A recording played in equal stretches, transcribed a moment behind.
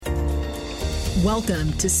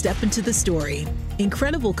Welcome to Step Into the Story.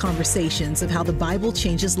 Incredible conversations of how the Bible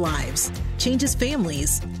changes lives, changes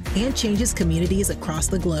families, and changes communities across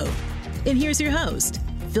the globe. And here's your host,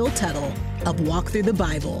 Phil Tuttle of Walk Through the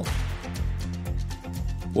Bible.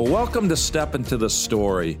 Well, welcome to Step Into the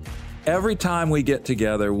Story. Every time we get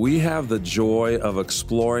together, we have the joy of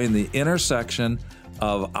exploring the intersection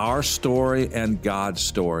of our story and God's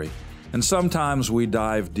story. And sometimes we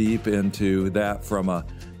dive deep into that from a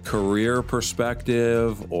career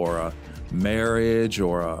perspective or a marriage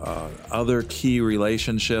or other key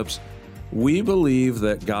relationships. We believe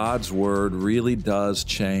that God's Word really does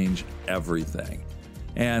change everything.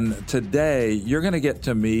 And today, you're going to get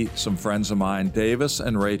to meet some friends of mine, Davis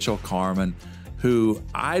and Rachel Carman, who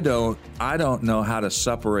I don't know how to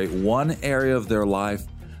separate one area of their life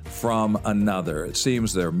from another. It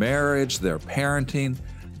seems their marriage, their parenting,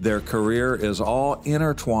 their career is all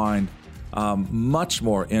intertwined much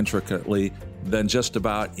more intricately than just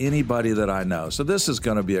about anybody that I know. So this is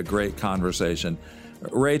going to be a great conversation.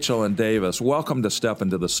 Rachel and Davis, welcome to Step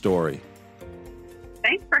Into the Story.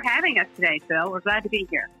 Thanks for having us today, Phil. We're glad to be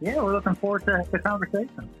here. Yeah, we're looking forward to the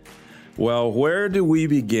conversation. Well, where do we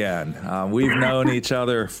begin? We've known each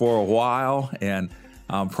other for a while and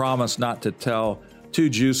promise not to tell too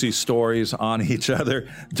juicy stories on each other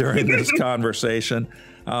during this conversation.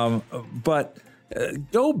 But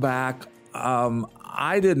go back.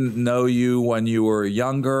 I didn't know you when you were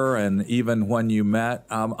younger and even when you met.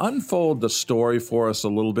 Unfold the story for us a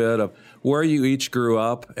little bit of where you each grew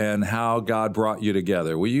up and how God brought you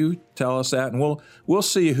together. Will you tell us that? And we'll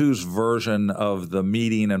see whose version of the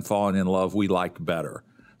meeting and falling in love we like better.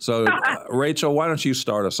 So, Rachel, why don't you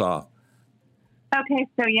start us off? Okay,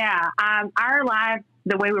 so our lives,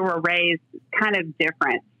 the way we were raised, kind of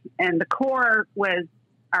different. And the core was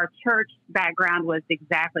our church background was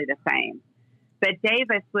exactly the same. But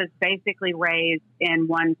Davis was basically raised in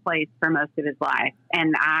one place for most of his life.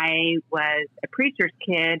 And I was a preacher's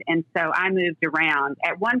kid, and so I moved around.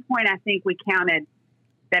 At one point, I think we counted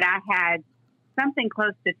that I had something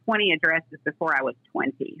close to 20 addresses before I was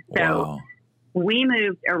 20. So Wow. We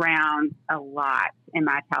moved around a lot in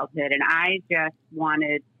my childhood, and I just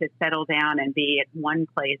wanted to settle down and be at one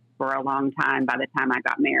place for a long time by the time I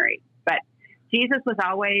got married. But Jesus was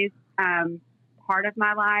always part of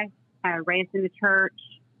my life. Raised in the church,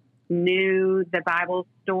 knew the Bible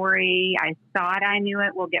story. I thought I knew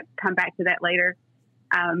it. We'll come back to that later.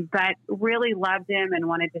 But really loved him and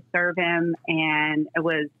wanted to serve him, and it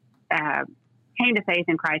was came to faith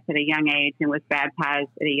in Christ at a young age and was baptized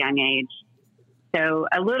at a young age. So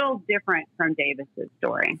a little different from Davis's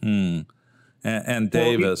story. And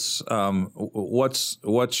Davis,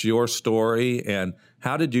 what's your story, and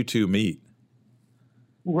how did you two meet?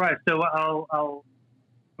 Right. So I'll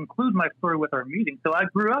conclude my story with our meeting. So I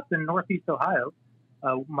grew up in Northeast Ohio.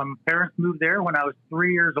 My parents moved there when I was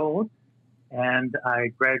 3 years old, and I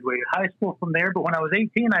graduated high school from there. But when I was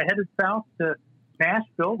 18, I headed south to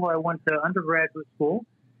Nashville, where I went to undergraduate school,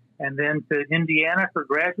 and then to Indiana for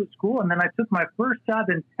graduate school. And then I took my first job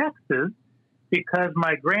in Texas because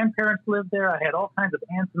my grandparents lived there. I had all kinds of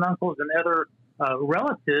aunts and uncles and other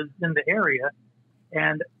relatives in the area.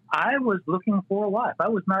 And I was looking for a life. I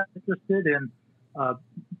was not interested in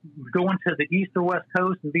going to the East or West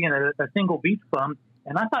Coast and being a single beach bum.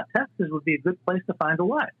 And I thought Texas would be a good place to find a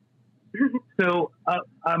wife. So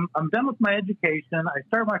I'm done with my education. I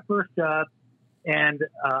start my first job, and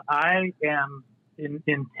I am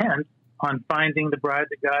intent on finding the bride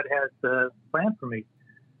that God has planned for me.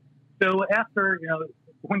 So after,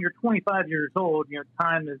 when you're 25 years old,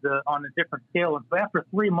 time is on a different scale. And so after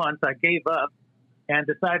 3 months, I gave up and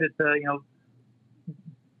decided to,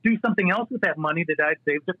 do something else with that money that I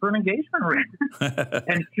saved up for an engagement ring.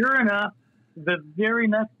 And sure enough, the very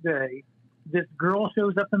next day, this girl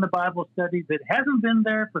shows up in the Bible study that hasn't been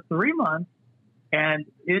there for 3 months, and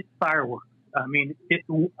it's fireworks. I mean,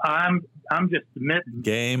 I'm just smitten.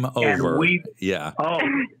 Game over. And yeah.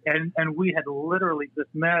 And we had literally just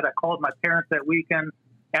met. I called my parents that weekend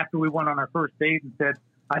after we went on our first date and said,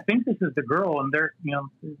 I think this is the girl. And they're,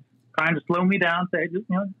 trying to slow me down, say, just,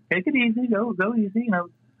 take it easy, go easy,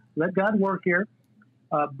 let God work here.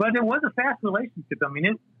 But it was a fast relationship. I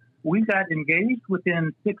mean, we got engaged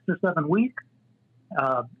within 6 or 7 weeks.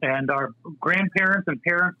 And our grandparents and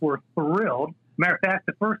parents were thrilled. Matter of fact,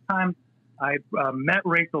 the first time I met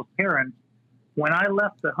Rachel's parents, when I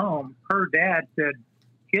left the home, her dad said,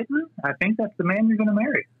 "Kidman, I think that's the man you're going to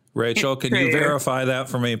marry." Rachel, can you verify that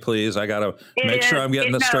for me, please? I got to make sure I'm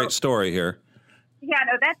getting the straight story here. Yeah,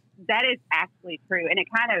 no, that is actually true. And it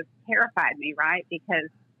kind of terrified me, right? Because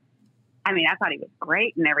I mean, I thought he was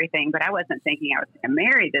great and everything, but I wasn't thinking I was going to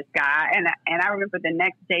marry this guy. And I remember the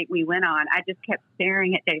next date we went on, I just kept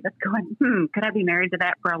staring at Davis going, could I be married to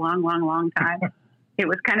that for a long, long, long time? It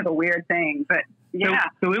was kind of a weird thing, but yeah.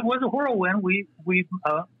 So it was a whirlwind. We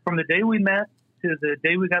from the day we met to the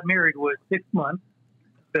day we got married was 6 months.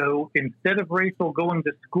 So instead of Rachel going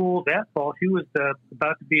to school that fall, she was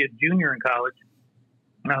about to be a junior in college.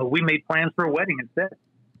 We made plans for a wedding instead.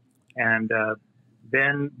 And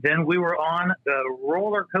then we were on the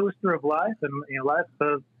roller coaster of life, and life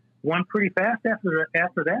went pretty fast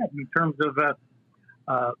after that. In terms of,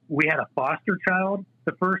 we had a foster child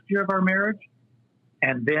the first year of our marriage,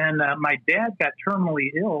 and then my dad got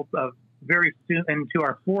terminally ill very soon into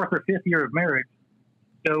our 4th or 5th year of marriage.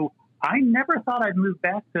 So I never thought I'd move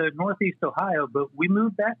back to Northeast Ohio, but we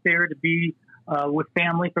moved back there to be with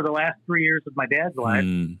family for the last 3 years of my dad's life,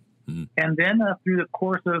 and then through the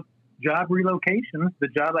course of job relocations, the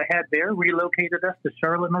job I had there relocated us to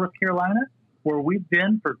Charlotte, North Carolina, where we've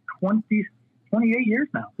been for 28 years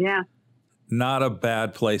now. Yeah. Not a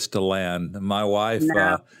bad place to land. My wife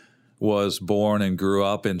was born and grew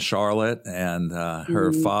up in Charlotte, and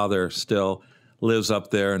her father still lives up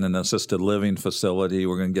there in an assisted living facility.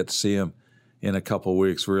 We're going to get to see him in a couple of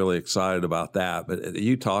weeks. Really excited about that. But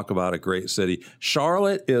you talk about a great city.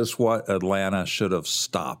 Charlotte is what Atlanta should have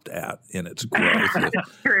stopped at in its growth.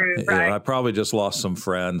 True, right. I probably just lost some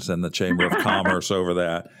friends in the Chamber of Commerce over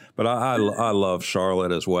that. But I love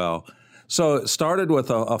Charlotte as well. So it started with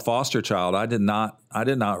a foster child. I did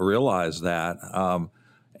not realize that.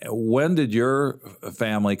 When did your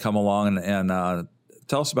family come along and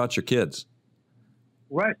tell us about your kids?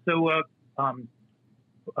 Right. So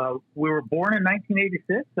we were born in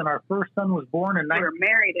 1986, and our first son was born in... We were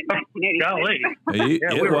married in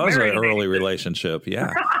 1986. It was an early relationship,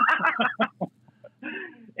 yeah.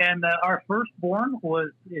 And our firstborn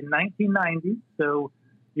was in 1990. So,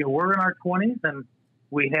 we're in our 20s, and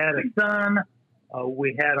we had a son.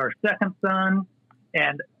 We had our second son,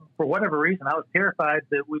 and for whatever reason, I was terrified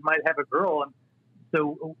that we might have a girl. And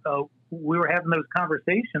so we were having those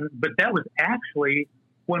conversations, but that was actually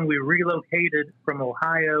when we relocated from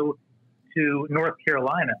Ohio to North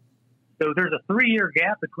Carolina. So there's a 3-year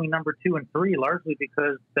gap between number 2 and 3, largely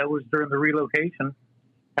because that was during the relocation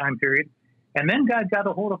time period. And then God got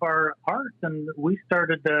a hold of our hearts, and we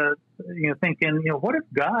started, thinking, what if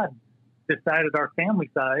God decided our family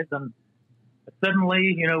size? And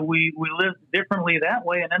suddenly, we lived differently that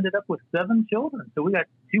way and ended up with 7 children. So we got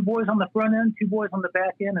 2 boys on the front end, 2 boys on the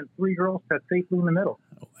back end, and 3 girls stuck safely in the middle.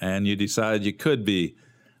 And you decided you could be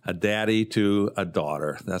a daddy to a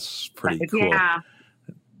daughter. That's pretty cool.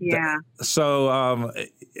 Yeah. So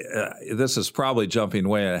this is probably jumping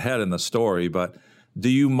way ahead in the story, but do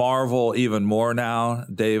you marvel even more now,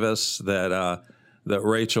 Davis, that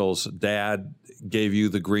Rachel's dad gave you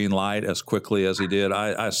the green light as quickly as he did?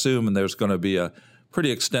 I assume there's going to be a pretty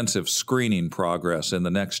extensive screening progress in the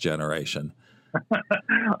next generation.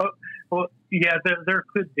 Well, yeah, there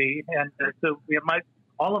could be. And so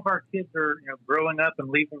all of our kids are growing up and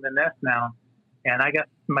leaving the nest now. And I got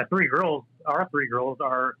my 3 girls, our 3 girls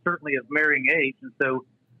are certainly of marrying age. And so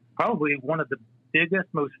probably one of the biggest,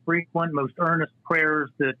 most frequent, most earnest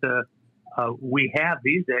prayers that we have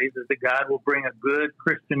these days is that God will bring a good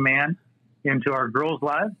Christian man into our girls'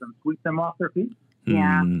 lives and sweep them off their feet.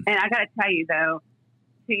 Yeah. And I got to tell you, though,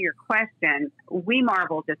 to your question, we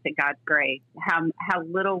marvel just at God's grace, how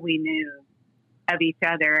little we knew of each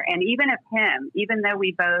other, and even of him, even though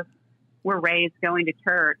we both were raised going to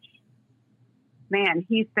church. Man,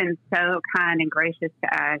 he's been so kind and gracious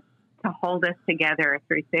to us to hold us together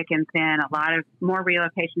through thick and thin, a lot of more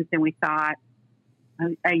relocations than we thought,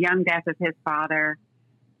 a young death of his father,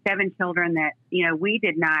 7 children that, we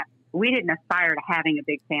didn't aspire to having a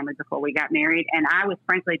big family before we got married. And I was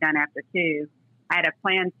frankly done after 2. I had a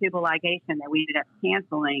planned tubal ligation that we ended up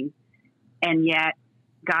canceling, and yet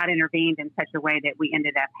God intervened in such a way that we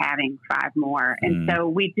ended up having 5 more. And so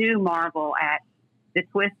we do marvel at the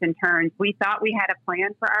twists and turns. We thought we had a plan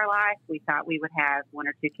for our life. We thought we would have 1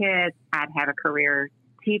 or 2 kids. I'd have a career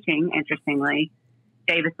teaching, interestingly.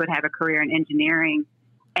 Davis would have a career in engineering.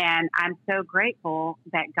 And I'm so grateful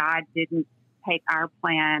that God didn't take our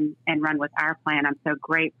plan and run with our plan. I'm so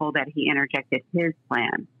grateful that he interjected his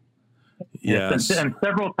plan. Yes. And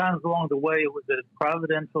several times along the way, it was a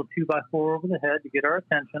providential 2x4 over the head to get our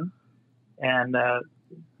attention. And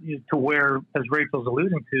to where, as Rachel's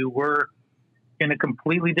alluding to, we're in a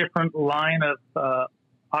completely different line of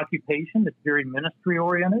occupation. It's very ministry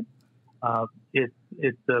oriented. It's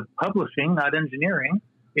publishing, not engineering.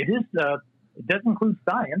 It does include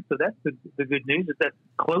science, so that's the good news. That's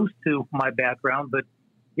close to my background, but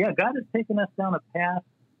God has taken us down a path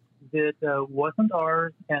that wasn't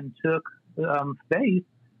ours and took faith.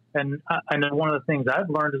 And I know one of the things I've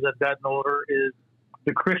learned as I've gotten older is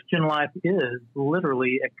the Christian life is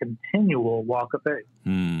literally a continual walk of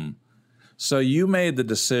faith. So you made the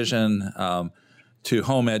decision to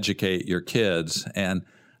home educate your kids. And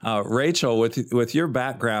Rachel, with your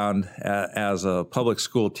background as a public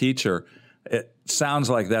school teacher, it sounds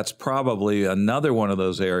like that's probably another one of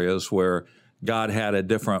those areas where God had a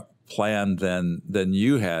different plan than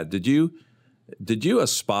you had. Did you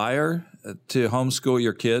aspire to homeschool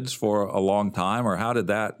your kids for a long time, or how did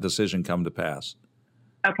that decision come to pass?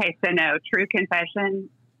 Okay, so no, true confession.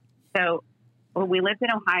 So when we lived in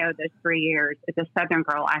Ohio those 3 years, as a Southern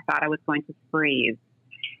girl, I thought I was going to freeze.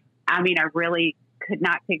 I mean, I really could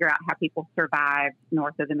not figure out how people survived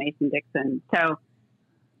north of the Mason-Dixon. So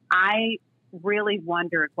I really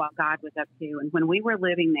wondered what God was up to. And when we were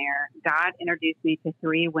living there, God introduced me to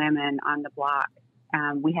 3 women on the block.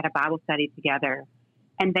 We had a Bible study together,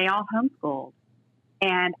 and they all homeschooled.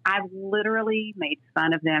 And I literally made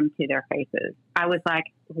fun of them to their faces. I was like,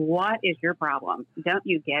 what is your problem? Don't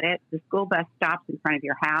you get it? The school bus stops in front of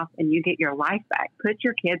your house and you get your life back. Put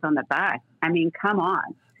your kids on the bus. I mean, come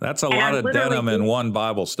on. That's a lot of denim in one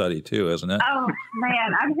Bible study too, isn't it? Oh,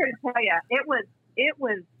 man, I'm here to tell you. It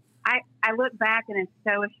was, I look back and am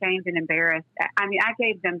so ashamed and embarrassed. I mean, I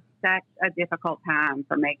gave them such a difficult time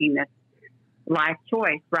for making this life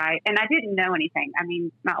choice, right? And I didn't know anything. I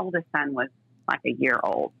mean, my oldest son was like a year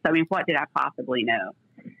old. So, I mean, what did I possibly know?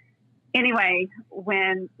 Anyway,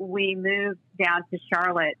 when we moved down to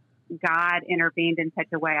Charlotte, God intervened in such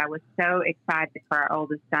a way. I was so excited for our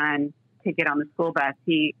oldest son to get on the school bus.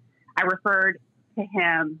 I referred to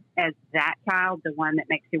him as that child, the one that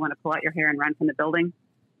makes you want to pull out your hair and run from the building.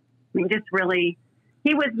 I mean, just really,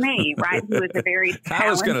 he was me, right? He was a very I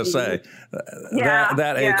was going to say,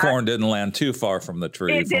 that acorn didn't land too far from the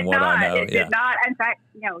tree, from what I know. It did not. In fact,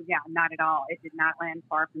 not at all. It did not land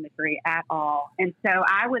far from the tree at all. And so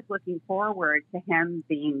I was looking forward to him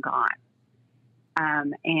being gone.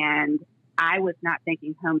 And I was not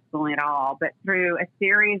thinking homeschooling at all. But through a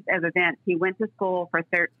series of events, he went to school for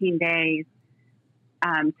 13 days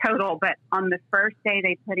total. But on the first day,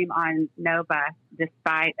 they put him on no bus,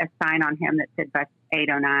 despite a sign on him that said bus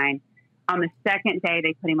 809. On the second day,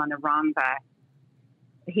 they put him on the wrong bus.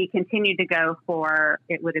 He continued to go for,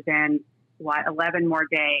 it would have been, 11 more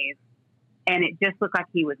days. And it just looked like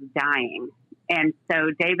he was dying. And so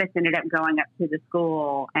Davis ended up going up to the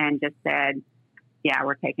school and just said, yeah,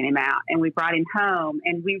 we're taking him out. And we brought him home.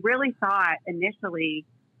 And we really thought initially,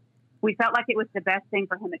 we felt like it was the best thing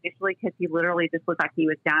for him initially because he literally just looked like he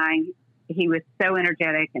was dying. He was so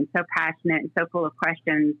energetic and so passionate and so full of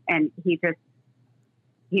questions. And he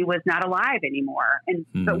was not alive anymore. And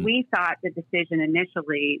but we thought the decision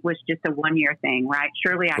initially was just a 1-year thing, right?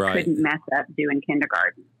 Surely I couldn't mess up doing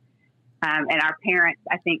kindergarten. And our parents,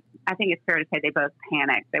 I think it's fair to say they both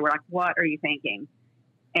panicked. They were like, what are you thinking?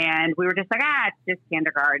 And we were just like, it's just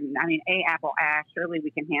kindergarten. I mean, apple ash, surely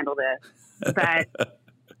we can handle this. But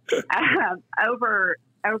over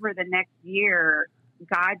the next year,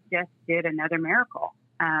 God just did another miracle.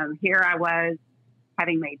 Here I was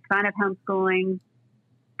having made fun of homeschooling.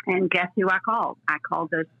 And guess who I called? I called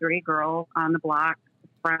those 3 girls on the block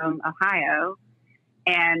from Ohio.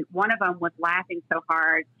 And one of them was laughing so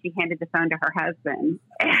hard, she handed the phone to her husband.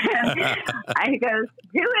 And he goes,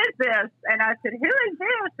 who is this? And I said, who is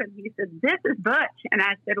this? And he said, this is Butch. And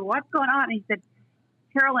I said, what's going on? And he said,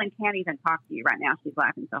 Carolyn can't even talk to you right now. She's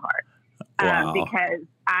laughing so hard. Wow. Because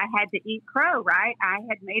I had to eat crow, right? I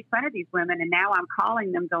had made fun of these women, and now I'm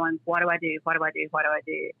calling them going, what do I do? What do I do? What do I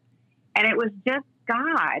do? And it was just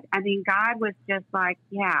God. I mean, God was just like,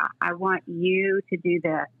 yeah, I want you to do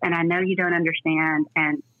this. And I know you don't understand.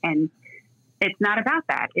 And it's not about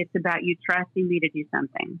that. It's about you trusting me to do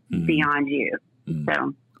something beyond you.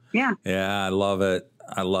 So, yeah. Yeah, I love it.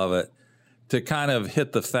 I love it. To kind of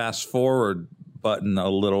hit the fast forward button a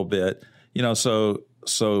little bit,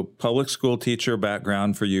 so public school teacher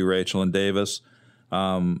background for you, Rachel and Davis,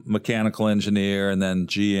 mechanical engineer, and then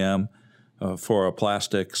GM for a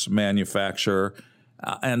plastics manufacturer.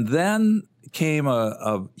 And then came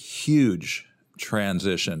a huge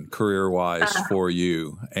transition career-wise for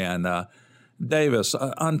you. And Davis,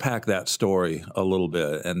 unpack that story a little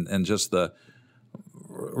bit and just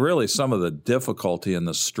really some of the difficulty and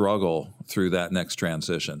the struggle through that next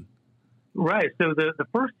transition. Right. So the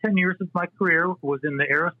first 10 years of my career was in the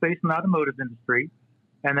aerospace and automotive industry.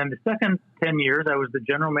 And then the second 10 years, I was the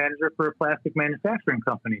general manager for a plastic manufacturing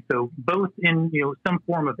company. So both in some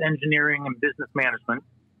form of engineering and business management.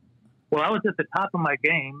 Well, I was at the top of my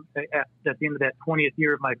game at the end of that 20th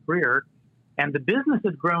year of my career, and the business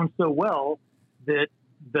had grown so well that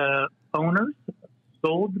the owners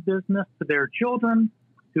sold the business to their children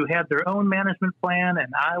who had their own management plan, and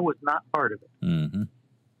I was not part of it. Mm-hmm.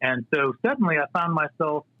 And so suddenly I found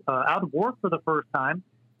myself out of work for the first time,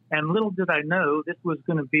 and little did I know this was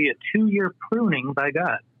going to be a 2-year pruning by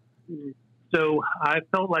God. Mm-hmm. So I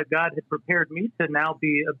felt like God had prepared me to now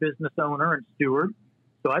be a business owner and steward.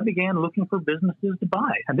 So I began looking for businesses to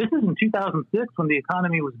buy. And this is in 2006 when the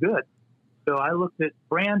economy was good. So I looked at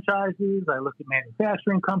franchises, I looked at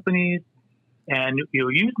manufacturing companies, and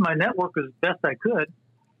used my network as best I could.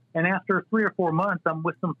 And after 3 or 4 months, I'm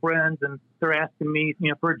with some friends, and they're asking me,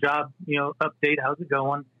 for a job, update, how's it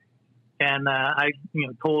going? And I,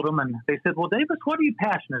 told them, and they said, well, Davis, what are you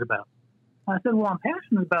passionate about? I said, well, I'm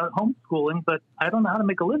passionate about homeschooling, but I don't know how to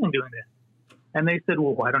make a living doing this. And they said,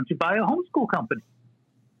 well, why don't you buy a homeschool company?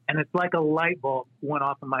 And it's like a light bulb went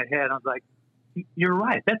off in my head. I was like, you're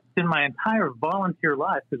right. That's been my entire volunteer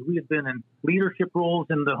life, because we have been in leadership roles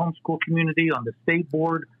in the homeschool community, on the state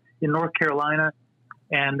board in North Carolina.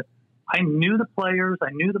 And I knew the players, I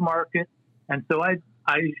knew the market. And so I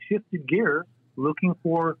shifted gears looking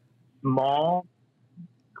for small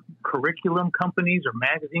curriculum companies or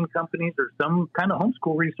magazine companies or some kind of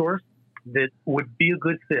homeschool resource that would be a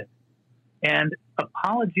good fit. And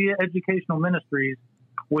Apologia Educational Ministries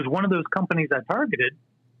was one of those companies I targeted.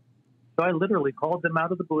 So I literally called them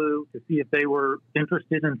out of the blue to see if they were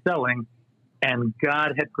interested in selling, and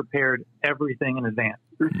God had prepared everything in advance.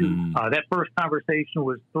 Mm-hmm. That first conversation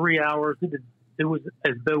was 3 hours. It was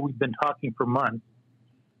as though we'd been talking for months.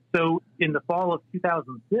 So in the fall of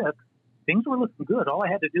 2006, things were looking good. All I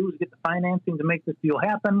had to do was get the financing to make this deal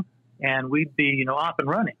happen, and we'd be, off and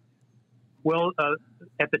running. Well,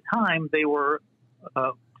 at the time, they were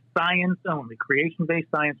science only, creation-based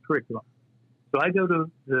science curriculum. So I go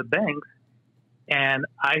to the banks, and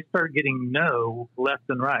I start getting no left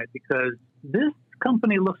and right, because this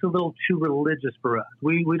company looks a little too religious for us.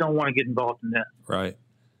 We don't want to get involved in this. Right.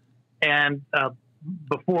 And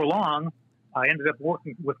before long, I ended up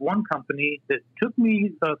working with one company that took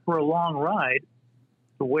me for a long ride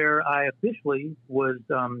to where I officially was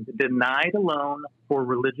denied a loan for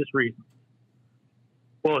religious reasons.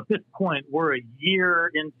 Well, at this point, we're a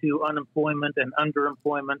year into unemployment and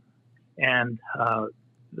underemployment, and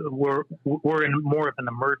we're in more of an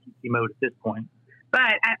emergency mode at this point.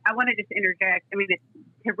 But I want to just interject. I mean,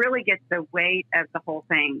 to really get the weight of the whole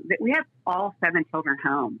thing, that we have all 7 children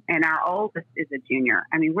home, and our oldest is a junior.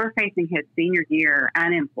 I mean, we're facing his senior year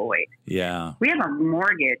unemployed. Yeah. We have a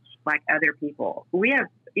mortgage like other people. We have,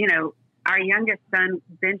 our youngest son,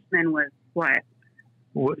 Benjamin, was what?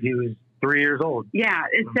 Well, he was 3 years old. Yeah.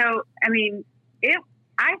 And so, I mean,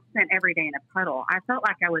 I spent every day in a puddle. I felt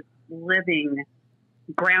like I was living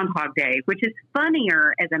Groundhog Day, which is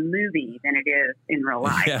funnier as a movie than it is in real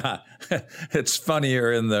life. Yeah, it's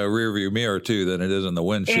funnier in the rearview mirror too than it is in the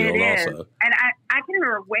windshield. Also, and I can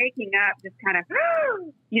remember waking up just kind of,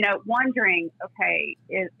 wondering, okay,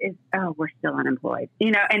 we're still unemployed,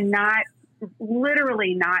 and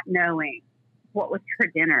literally not knowing what was for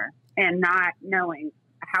dinner, and not knowing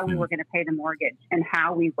how we were going to pay the mortgage, and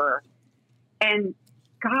how we were, and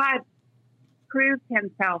God proved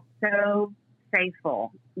Himself so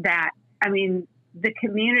faithful that, I mean, the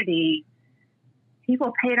community,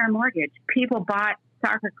 people paid our mortgage. People bought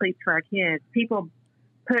soccer cleats for our kids. People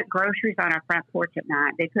put groceries on our front porch at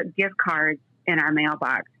night. They put gift cards in our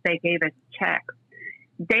mailbox. They gave us checks.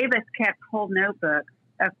 Davis kept whole notebooks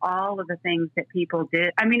of all of the things that people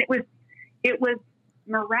did. I mean, it was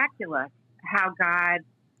miraculous how God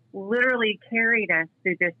literally carried us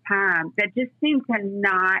through this time that just seemed to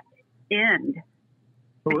not end.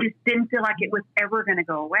 I just didn't feel like it was ever going to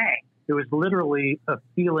go away. It was literally a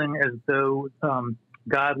feeling as though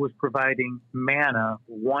God was providing manna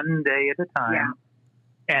one day at a time.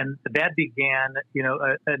 Yeah. And that began,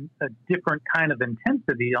 a different kind of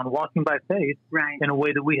intensity on walking by faith, right, in a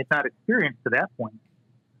way that we had not experienced to that point.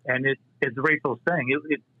 And as Rachel's saying,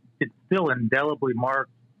 it's still indelibly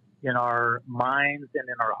marked in our minds and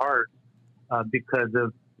in our hearts because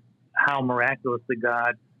of how miraculously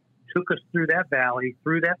God took us through that valley,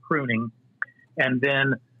 through that pruning. And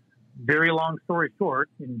then, very long story short,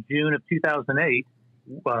 in June of 2008,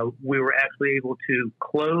 we were actually able to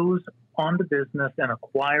close on the business and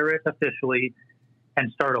acquire it officially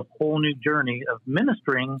and start a whole new journey of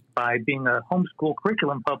ministering by being a homeschool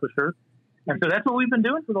curriculum publisher. And so that's what we've been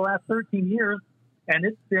doing for the last 13 years. And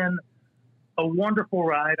it's been a wonderful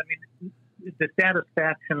ride. I mean, the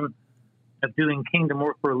satisfaction of doing kingdom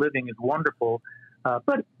work for a living is wonderful.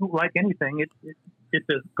 But like anything, it's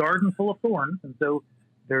a garden full of thorns. And so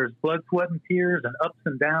there's blood, sweat, and tears and ups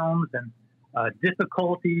and downs and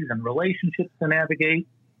difficulties and relationships to navigate.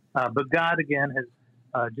 But God, again,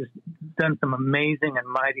 has just done some amazing and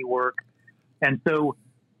mighty work. And so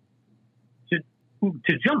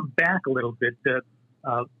to jump back a little bit,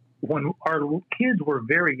 when our kids were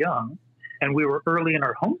very young and we were early in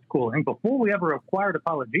our homeschooling, before we ever acquired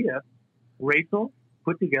Apologia, Rachel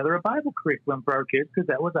put together a Bible curriculum for our kids because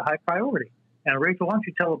that was a high priority. And Rachel, why don't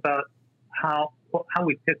you tell about how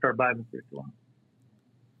we picked our Bible curriculum?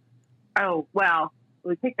 Oh, well,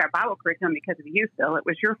 we picked our Bible curriculum because of you, Phil. It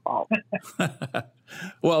was your fault.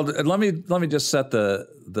 Well, let me just set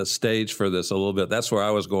the stage for this a little bit. That's where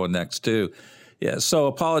I was going next too. Yeah, so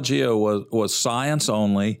Apologia was science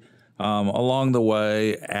only. Along the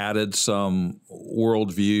way, added some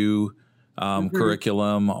worldview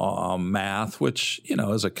curriculum, math, which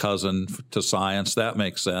is a cousin to science. That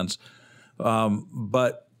makes sense.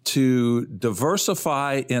 But to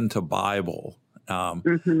diversify into Bible,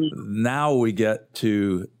 now we get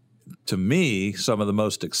to me, some of the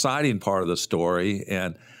most exciting part of the story.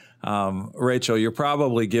 And Rachel, you're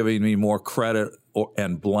probably giving me more credit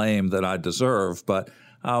and blame than I deserve, but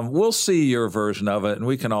we'll see your version of it, and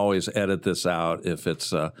we can always edit this out if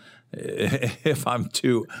it's if I'm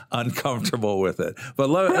too uncomfortable with it. But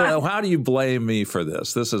how do you blame me for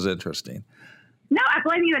this? This is interesting. No, I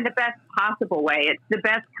blame you in the best possible way. It's the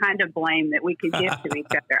best kind of blame that we could give to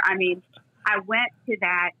each other. I mean, I went to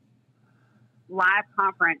that live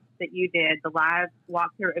conference that you did, the live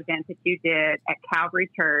walkthrough event that you did at Calvary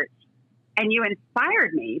Church, and you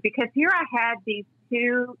inspired me because here I had these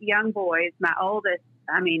two young boys, my oldest,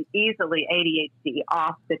 easily ADHD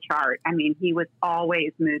off the chart. He was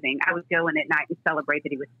always moving. I would go in at night and celebrate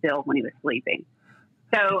that he was still when he was sleeping.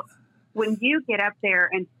 So when you get up there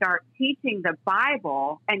and start teaching the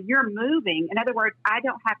Bible and you're moving, in other words, I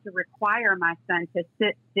don't have to require my son to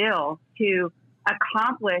sit still to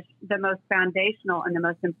accomplish the most foundational and the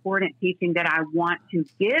most important teaching that I want to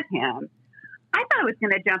give him. I thought I was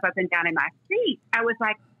going to jump up and down in my seat. I was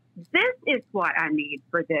like, this is what I need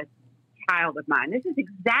for this child of mine. This is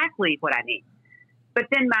exactly what I need. But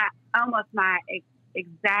then my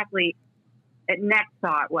next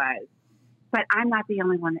thought was, but I'm not the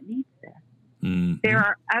only one that needs this. Mm-hmm. There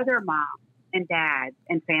are other moms and dads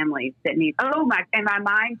and families that need, and my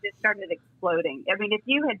mind just started exploding. If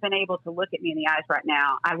you had been able to look at me in the eyes right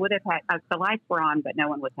now, I would have had, the lights were on, but no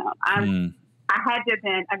one was home. I had to have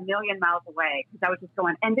been a million miles away because I was just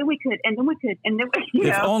going, and then we could, and then we could, and then we,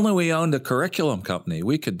 If only we owned a curriculum company,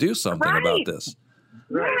 we could do something about this.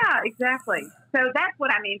 Right. Yeah, exactly. So that's what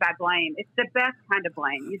I mean by blame. It's the best kind of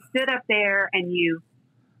blame. You stood up there and you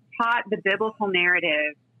taught the biblical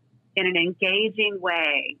narrative in an engaging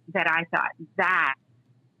way that I thought, that's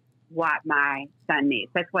what my son needs.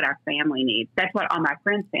 That's what our family needs. That's what all my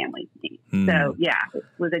friends' families need. So, yeah, it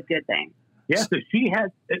was a good thing. Yeah, so she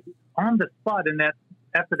had, on the spot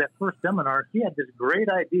after that first seminar, she had this great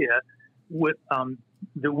idea with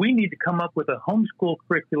that we need to come up with a homeschool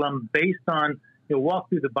curriculum based on walk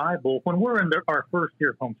through the Bible when we're in our first year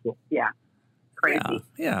of homeschool. Yeah. Crazy.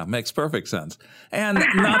 Yeah, makes perfect sense. And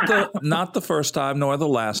not the first time nor the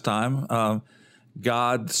last time.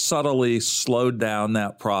 God subtly slowed down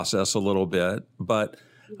that process a little bit, but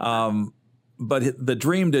the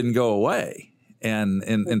dream didn't go away. And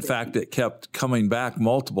in fact, it kept coming back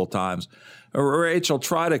multiple times. Rachel,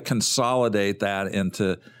 try to consolidate that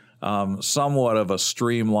into somewhat of a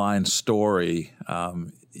streamlined story.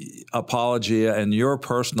 Apologia and your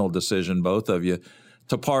personal decision, both of you,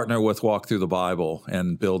 to partner with Walk Through the Bible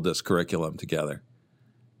and build this curriculum together.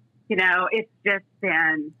 It's just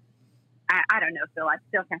been, I don't know, Phil, I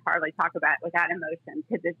still can hardly talk about it without emotion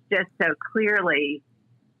because it's just so clearly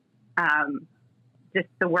just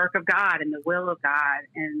the work of God and the will of God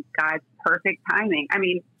and God's perfect timing.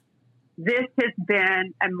 This has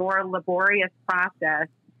been a more laborious process,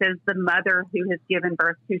 says the mother who has given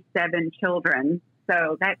birth to 7 children.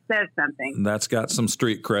 So that says something. That's got some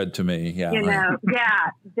street cred to me. Yeah.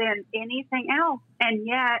 Than anything else. And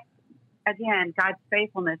yet, again, God's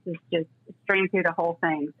faithfulness is just streamed through the whole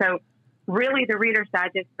thing. So really the Reader's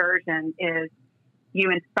Digest version is, you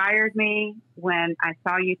inspired me when I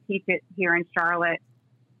saw you teach it here in Charlotte.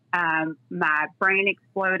 My brain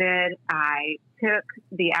exploded. I took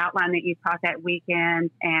the outline that you taught that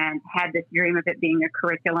weekend and had this dream of it being a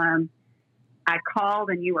curriculum. I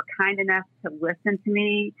called and you were kind enough to listen to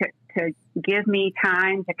me, to give me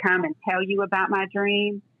time to come and tell you about my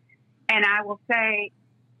dream. And I will say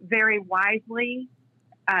very wisely,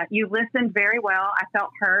 you listened very well. I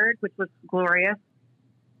felt heard, which was glorious.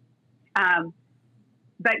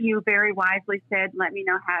 But you very wisely said, let me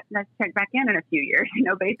know how, let's check back in a few years,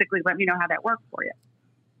 basically let me know how that works for you.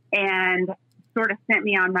 And sort of sent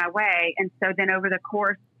me on my way. And so then over the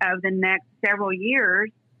course of the next several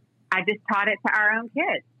years, I just taught it to our own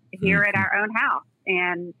kids here at our own house.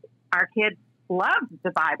 And our kids loved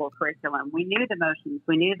the Bible curriculum. We knew the motions,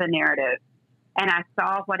 we knew the narrative. And I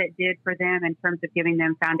saw what it did for them in terms of giving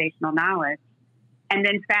them foundational knowledge. And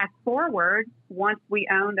then fast forward, once we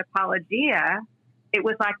owned Apologia, it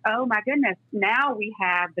was like, oh my goodness, now we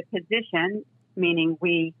have the position, meaning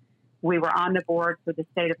we were on the board for the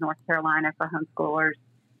state of North Carolina for homeschoolers.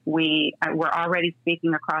 We were already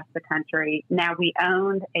speaking across the country. Now we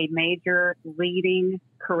owned a major leading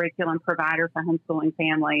curriculum provider for homeschooling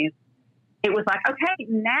families. It was like, okay,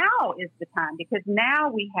 now is the time, because now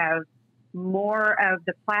we have more of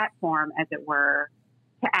the platform, as it were,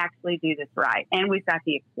 to actually do this right. And we've got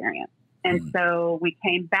the experience. And so we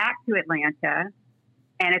came back to Atlanta.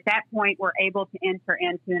 And at that point, we're able to enter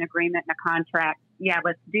into an agreement and a contract. Yeah,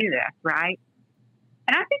 let's do this, right?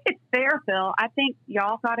 And I think it's fair, Phil. I think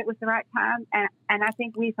y'all thought it was the right time, and I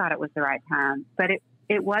think we thought it was the right time. But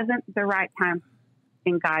it wasn't the right time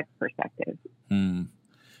in God's perspective.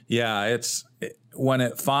 Yeah, when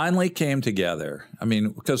it finally came together, I mean,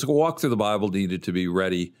 because Walk Through the Bible needed to be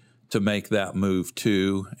ready to make that move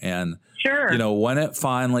too. And, sure, when it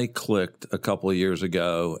finally clicked a couple of years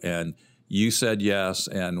ago and you said yes,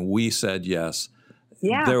 and we said yes.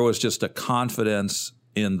 Yeah. There was just a confidence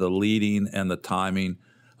in the leading and the timing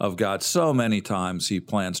of God. So many times he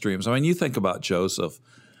plans dreams. I mean, you think about Joseph,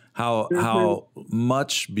 how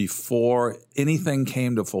much before anything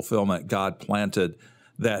came to fulfillment, God planted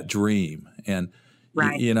that dream. And,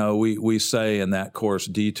 right. We say in that course,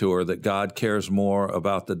 Detour, that God cares more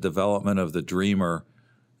about the development of the dreamer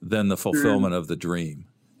than the fulfillment of the dream.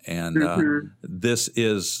 And this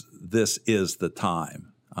is the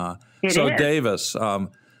time. So is. Davis,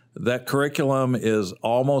 that curriculum is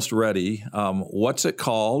almost ready. What's it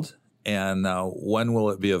called, and when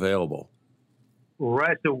will it be available?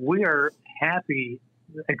 Right. So we are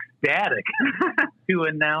ecstatic to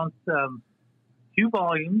announce 2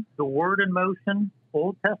 volumes, The Word in Motion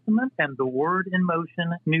Old Testament and The Word in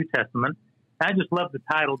Motion New Testament. I just love the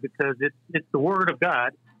title because it's the Word of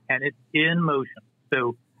God and it's in motion.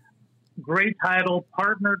 So great title,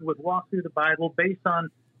 partnered with Walk Through the Bible based on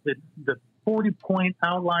the 40-point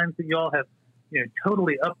outlines that y'all have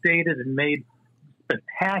totally updated and made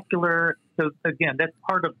spectacular. So again, that's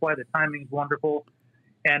part of why the timing is wonderful.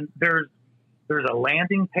 And there's a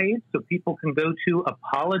landing page so people can go to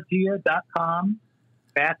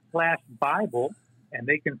apologia.com/Bible, and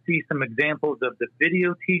they can see some examples of the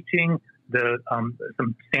video teaching, some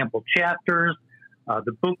sample chapters,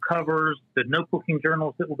 the book covers, the notebooking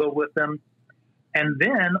journals that will go with them. And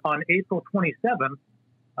then on April 27th,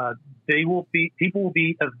 people will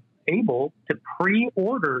be able to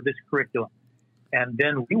pre-order this curriculum. And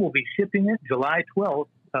then we will be shipping it July 12th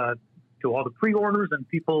to all the pre-orders and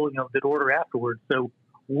people that order afterwards. So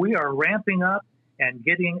we are ramping up and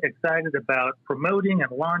getting excited about promoting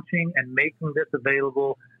and launching and making this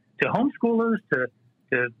available to homeschoolers, to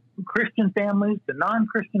Christian families, to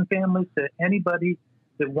non-Christian families, to anybody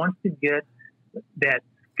that wants to get that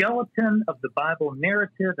skeleton of the Bible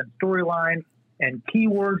narrative and storyline and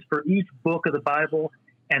keywords for each book of the Bible.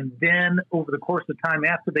 And then over the course of time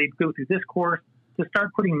after they go through this course, to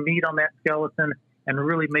start putting meat on that skeleton and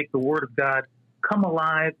really make the Word of God come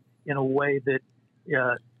alive in a way that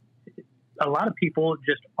a lot of people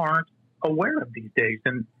just aren't aware of these days.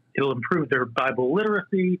 And it'll improve their Bible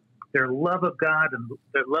literacy, their love of God, and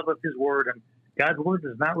their love of His Word. And God's Word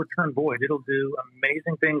does not return void. It'll do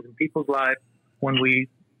amazing things in people's lives when we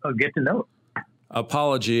get to know it.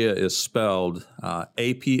 Apologia is spelled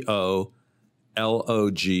APOLOGIA.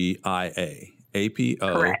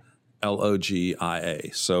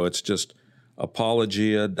 APOLOGIA. So it's just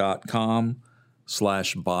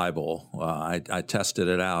apologia.com/Bible. I tested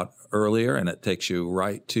it out earlier, and it takes you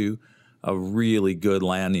right to a really good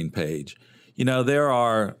landing page. There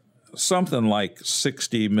are something like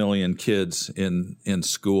 60 million kids in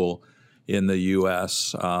school in the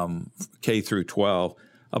U.S., K through 12,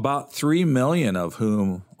 about 3 million of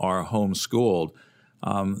whom are homeschooled.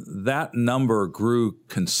 That number grew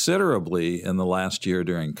considerably in the last year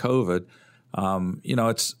during COVID.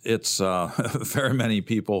 It's very many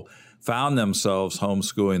people found themselves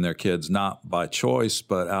homeschooling their kids, not by choice,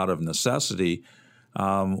 but out of necessity.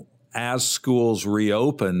 As schools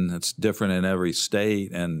reopen, it's different in every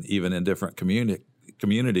state and even in different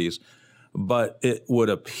communities. But it would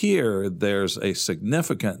appear there's a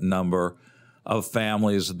significant number of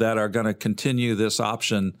families that are going to continue this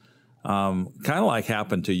option kind of like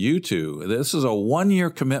happened to you two. This is a 1-year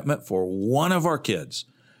commitment for one of our kids.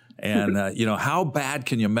 And, how bad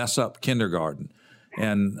can you mess up kindergarten?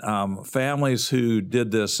 And families who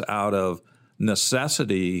did this out of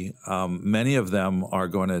necessity, many of them are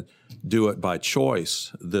going to do it by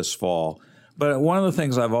choice this fall. But one of the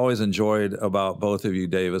things I've always enjoyed about both of you,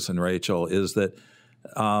 Davis and Rachel, is that,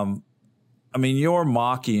 your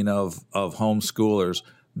mocking of homeschoolers,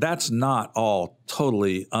 that's not all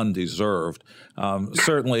totally undeserved.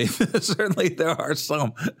 Certainly there are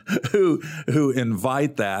some who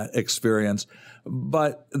invite that experience,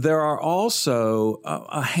 but there are also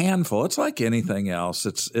a handful. It's like anything else.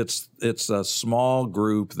 It's a small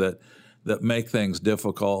group that make things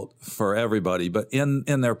difficult for everybody. But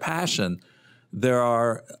in their passion, there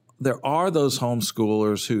are those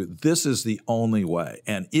homeschoolers who this is the only way.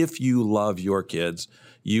 And if you love your kids,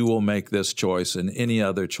 you will make this choice, and any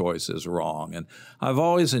other choice is wrong. And I've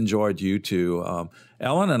always enjoyed you two.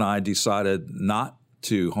 Ellen and I decided not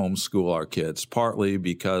to homeschool our kids, partly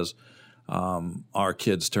because our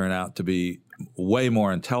kids turned out to be way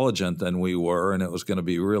more intelligent than we were, and it was going to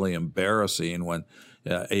be really embarrassing when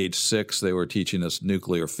age 6 they were teaching us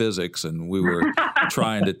nuclear physics, and we were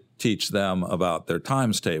trying to teach them about their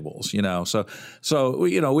times tables. So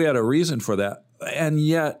we had a reason for that, and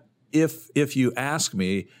yet. If you ask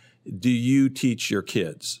me, do you teach your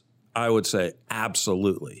kids? I would say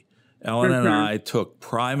absolutely. Ellen and I took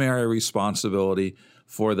primary responsibility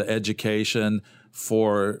for the education,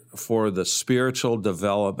 for the spiritual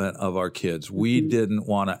development of our kids. We didn't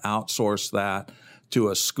want to outsource that to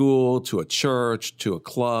a school, to a church, to a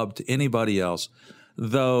club, to anybody else,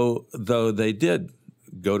 though they did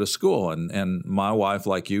go to school. And my wife,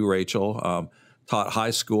 like you, Rachel, taught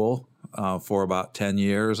high school for about 10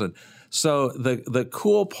 years. And so the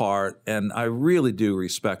cool part, and I really do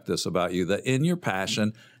respect this about you, that in your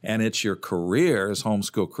passion, and it's your career as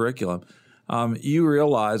homeschool curriculum, you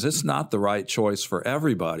realize it's not the right choice for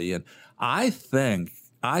everybody. And I think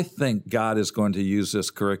God is going to use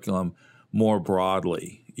this curriculum more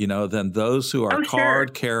broadly, than those who are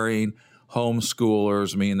card-carrying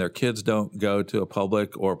homeschoolers, meaning their kids don't go to a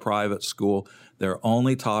public or private school. They're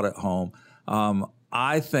only taught at home.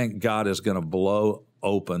 I think God is going to blow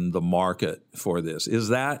open the market for this. Is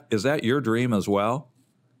that your dream as well?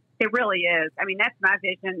 It really is. That's my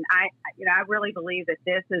vision. I really believe that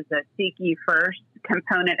this is a seek ye first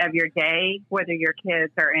component of your day, whether your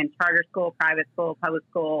kids are in charter school, private school, public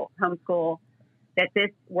school, homeschool, that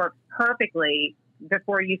this works perfectly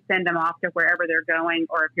before you send them off to wherever they're going,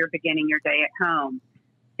 or if you're beginning your day at home,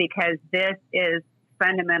 because this is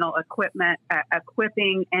fundamental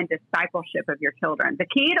equipping and discipleship of your children. The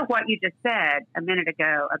key to what you just said a minute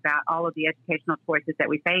ago about all of the educational choices that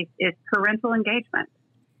we face is parental engagement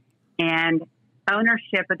and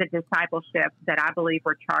ownership of the discipleship that I believe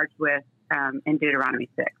we're charged with in Deuteronomy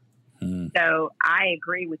 6. So I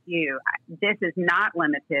agree with you. This is not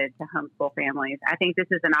limited to homeschool families. I think this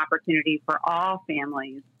is an opportunity for all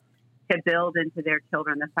families to build into their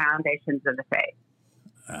children the foundations of the faith.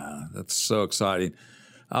 That's so exciting.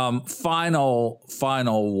 Final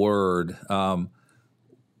word.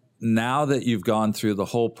 Now that you've gone through the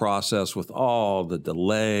whole process with all the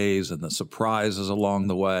delays and the surprises along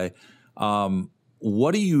the way,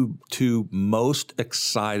 what are you two most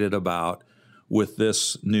excited about with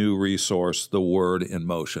this new resource, the Word in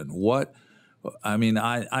Motion?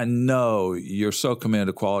 I know you're so committed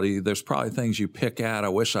to quality. There's probably things you pick at. I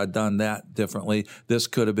wish I'd done that differently. This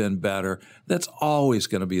could have been better. That's always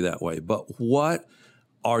going to be that way. But what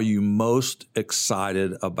are you most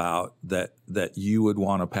excited about that you would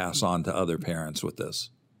want to pass on to other parents with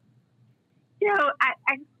this?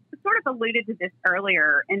 I sort of alluded to this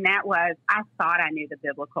earlier, and that was I thought I knew the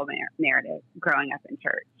biblical narrative growing up in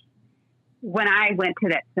church. When I went to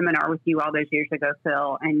that seminar with you all those years ago,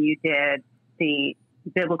 Phil, and you did the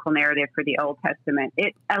biblical narrative for the Old Testament,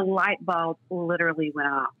 a light bulb literally went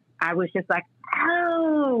off. I was just like,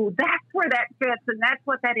 oh, that's where that fits, and that's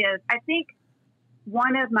what that is. I think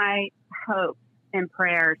one of my hopes and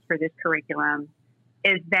prayers for this curriculum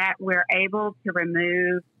is that we're able to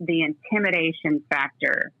remove the intimidation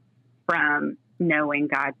factor from knowing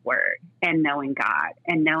God's Word and knowing God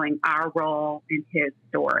and knowing our role in His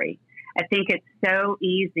story. I think it's so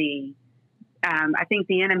easy. I think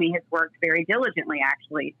the enemy has worked very diligently,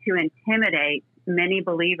 actually, to intimidate many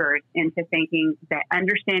believers into thinking that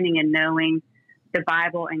understanding and knowing the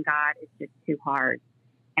Bible and God is just too hard.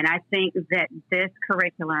 And I think that this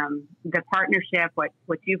curriculum, the partnership, what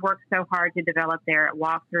you've worked so hard to develop there at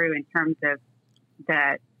Walkthrough in terms of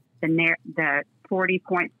the 40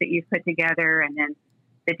 points that you've put together, and then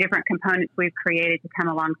the different components we've created to come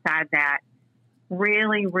alongside that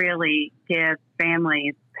really, really give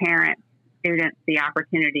families, parents, students the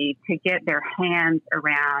opportunity to get their hands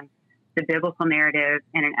around the biblical narrative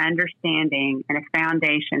and an understanding and a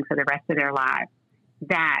foundation for the rest of their lives.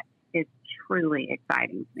 That is truly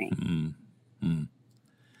exciting to me. Mm-hmm.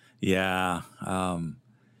 Yeah.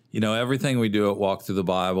 Everything we do at Walk Through the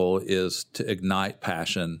Bible is to ignite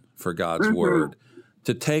passion for God's Word,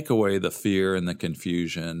 to take away the fear and the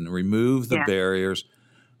confusion, remove the barriers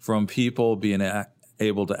from people being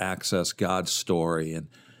able to access God's story. And,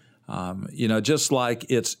 just like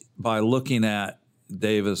it's by looking at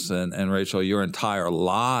Davis and Rachel, your entire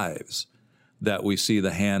lives, that we see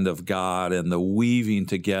the hand of God and the weaving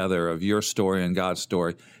together of your story and God's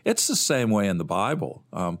story. It's the same way in the Bible.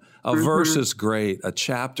 A verse is great, a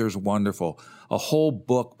chapter is wonderful, a whole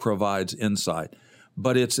book provides insight,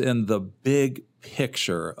 but it's in the big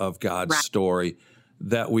picture of God's story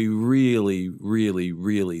that we really, really,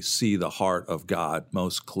 really see the heart of God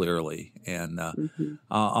most clearly. And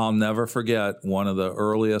I'll never forget one of the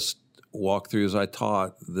earliest walkthroughs I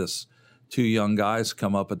taught. This two young guys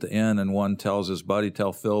come up at the end, and one tells his buddy,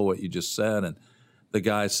 "Tell Phil what you just said." And the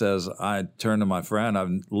guy says, I turned to my friend,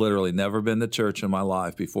 I've literally never been to church in my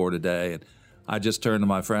life before today. And I just turned to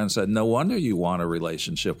my friend and said, "No wonder you want a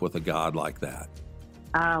relationship with a God like that."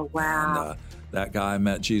 Oh, wow. And that guy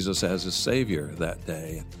met Jesus as his Savior that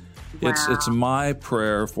day. Wow. It's my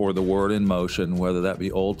prayer for the Word in Motion, whether that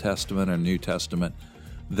be Old Testament or New Testament,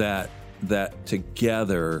 that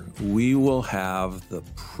together we will have the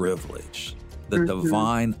privilege, the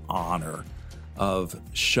divine honor of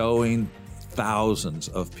showing thousands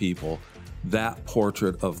of people that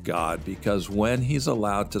portrait of God, because when he's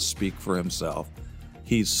allowed to speak for himself,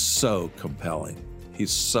 he's so compelling.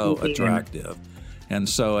 He's so attractive. And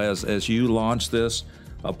so as you launch this,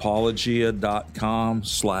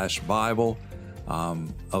 apologia.com/Bible,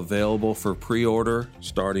 available for pre-order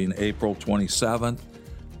starting April 27th,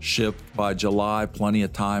 shipped by July, plenty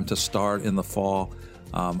of time to start in the fall.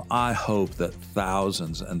 I hope that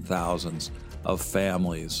thousands and thousands of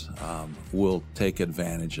families will take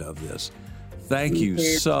advantage of this. Thank you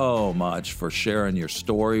so much for sharing your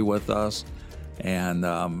story with us. And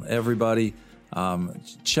everybody,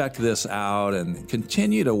 check this out and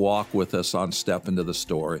continue to walk with us on Step Into the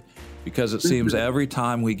Story, because it seems every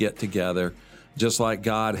time we get together, just like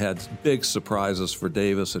God had big surprises for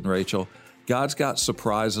Davis and Rachel, God's got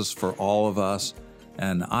surprises for all of us.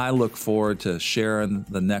 And I look forward to sharing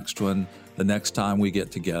the next one the next time we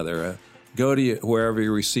get together. Go to wherever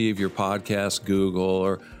you receive your podcast,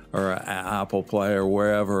 Google or Apple Play or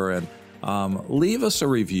wherever, and leave us a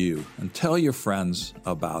review and tell your friends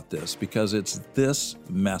about this, because it's this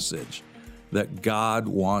message that God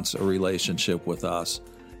wants a relationship with us,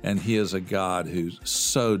 and he is a God who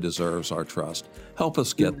so deserves our trust. Help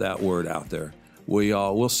us get that word out there.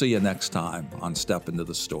 We'll see you next time on Step Into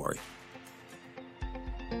the Story.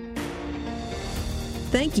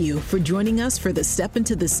 Thank you for joining us for the Step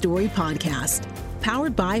Into the Story podcast,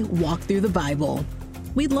 powered by Walk Through the Bible.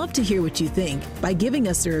 We'd love to hear what you think by giving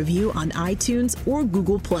us a review on iTunes or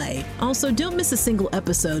Google Play. Also, don't miss a single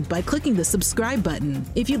episode by clicking the subscribe button.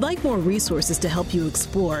 If you'd like more resources to help you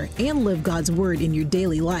explore and live God's Word in your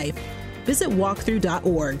daily life, visit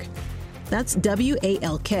walkthrough.org. That's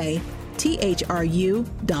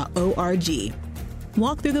WALKTHRU.org.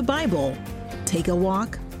 Walk Through the Bible. Take a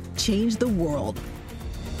walk, change the world.